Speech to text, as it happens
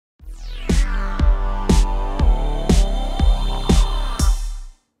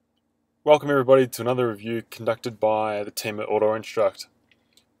Welcome everybody to another review conducted by the team at AutoInstruct.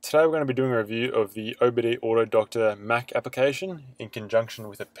 Today we're going to be doing a review of the OBD Auto Doctor Mac application in conjunction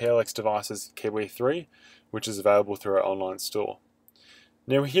with the PLX Devices Kiwi 3, which is available through our online store.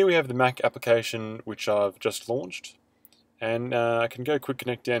 Now here we have the Mac application which I've just launched, and I can go quick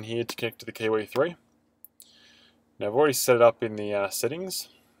connect down here to connect to the Kiwi 3. Now I've already set it up in the settings,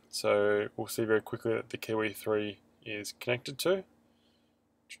 so we'll see very quickly that the Kiwi 3 is connected to.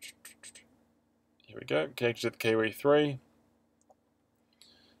 Here we go, connected to the Kiwi 3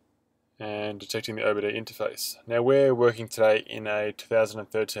 and detecting the OBD interface. Now we're working today in a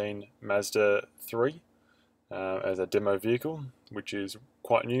 2013 Mazda 3 as a demo vehicle, which is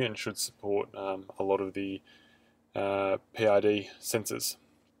quite new and should support a lot of the PID sensors.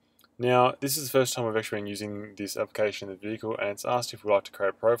 Now this is the first time we've actually been using this application in the vehicle, and it's asked if we'd like to create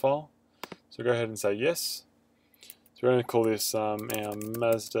a profile. So go ahead and say yes. So we're going to call this our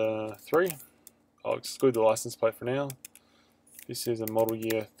Mazda 3. I'll exclude the license plate for now. This is a model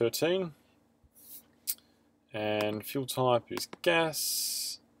year 13. And fuel type is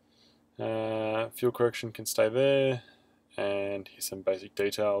gas. Fuel correction can stay there. And here's some basic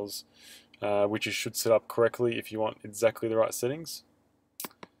details, which you should set up correctly if you want exactly the right settings.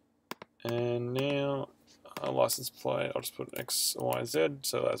 And now, our license plate, I'll just put X, Y, Z,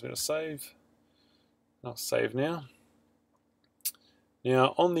 so it allows me to save. I'll save now.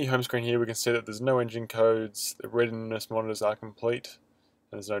 Now on the home screen here we can see that there's no engine codes, the readiness monitors are complete,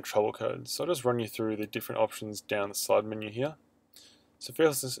 and there's no trouble codes. So I'll just run you through the different options down the slide menu here. So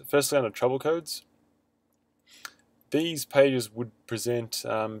firstly under trouble codes, these pages would present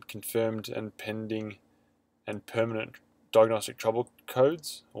confirmed and pending and permanent diagnostic trouble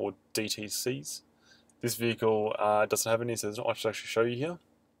codes, or DTCs. This vehicle doesn't have any, so there's not much to actually show you here.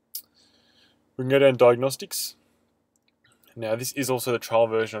 We can go down to diagnostics. Now this is also the trial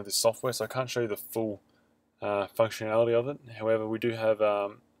version of this software, so I can't show you the full functionality of it. However, we do have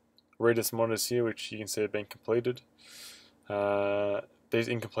readiness monitors here, which you can see have been completed. These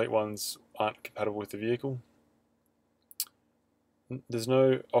incomplete ones aren't compatible with the vehicle. There's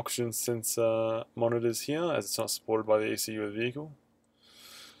no oxygen sensor monitors here, as it's not supported by the ECU of the vehicle.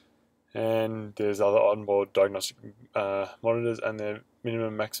 And there's other onboard diagnostic monitors and their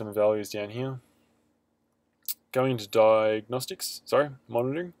minimum maximum values down here. Going into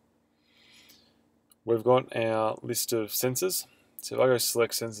monitoring, we've got our list of sensors. So if I go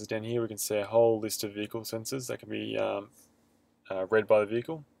select sensors down here, we can see a whole list of vehicle sensors that can be read by the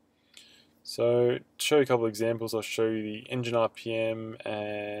vehicle. So to show you a couple of examples, I'll show you the engine RPM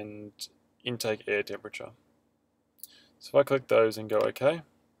and intake air temperature. So if I click those and go OK,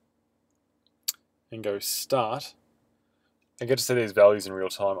 and go start, I get to see these values in real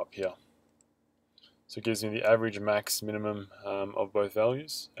time up here. So it gives me the average, max, minimum of both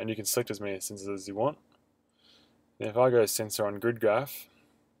values, and you can select as many sensors as you want. Then if I go sensor on grid graph,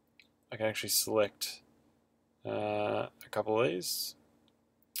 I can actually select a couple of these,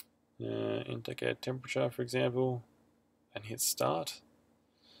 intake air temperature for example, and hit start.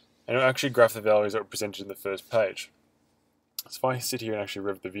 And it'll actually graph the values that were presented in the first page. So if I sit here and actually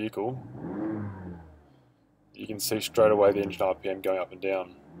rev the vehicle, you can see straight away the engine RPM going up and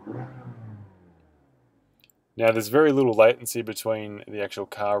down. Now there's very little latency between the actual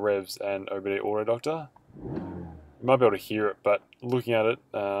car revs and OBD Auto Doctor. You might be able to hear it, but looking at it,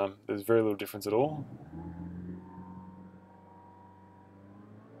 there's very little difference at all.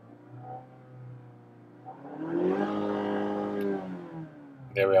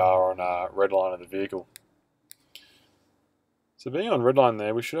 There we are on red line of the vehicle. So being on red line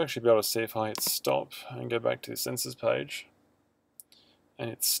there, we should actually be able to see if I hit stop and go back to the sensors page and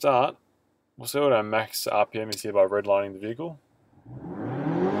hit start. We'll see what our max RPM is here by redlining the vehicle.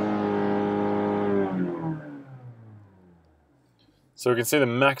 So we can see the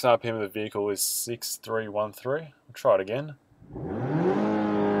max RPM of the vehicle is 6313. We'll try it again.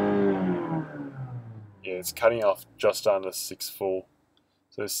 Yeah, it's cutting off just under 64.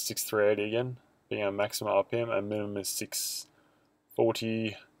 So it's 6380 again, being our maximum RPM, and minimum is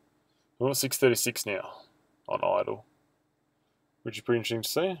 640. Well, 636 now on idle, which is pretty interesting to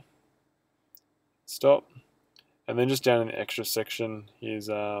see. Stop, and then just down in the extra section here's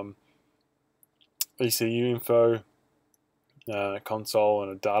ECU info, console,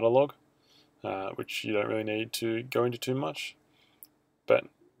 and a data log, which you don't really need to go into too much. But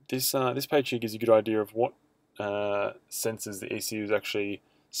this page here gives you a good idea of what sensors the ECU is actually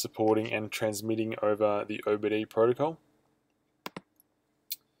supporting and transmitting over the OBD protocol.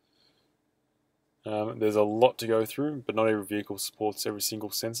 There's a lot to go through, but not every vehicle supports every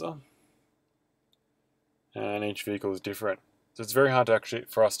single sensor, and each vehicle is different. So it's very hard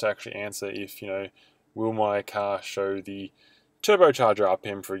for us to actually answer if, will my car show the turbocharger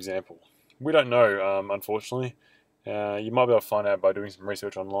RPM, for example. We don't know, unfortunately. You might be able to find out by doing some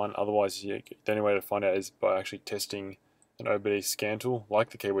research online. Otherwise, the only way to find out is by actually testing an OBD scan tool like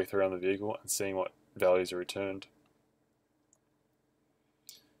the Kiwi 3 on the vehicle and seeing what values are returned.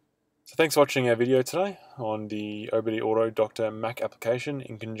 So thanks for watching our video today on the OBD Auto Doctor Mac application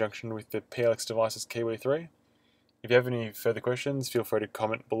in conjunction with the PLX Devices Kiwi 3. If you have any further questions, feel free to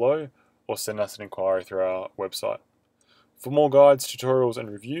comment below or send us an inquiry through our website. For more guides, tutorials and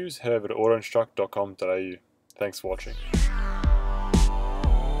reviews, head over to AutoInstruct.com.au. Thanks for watching.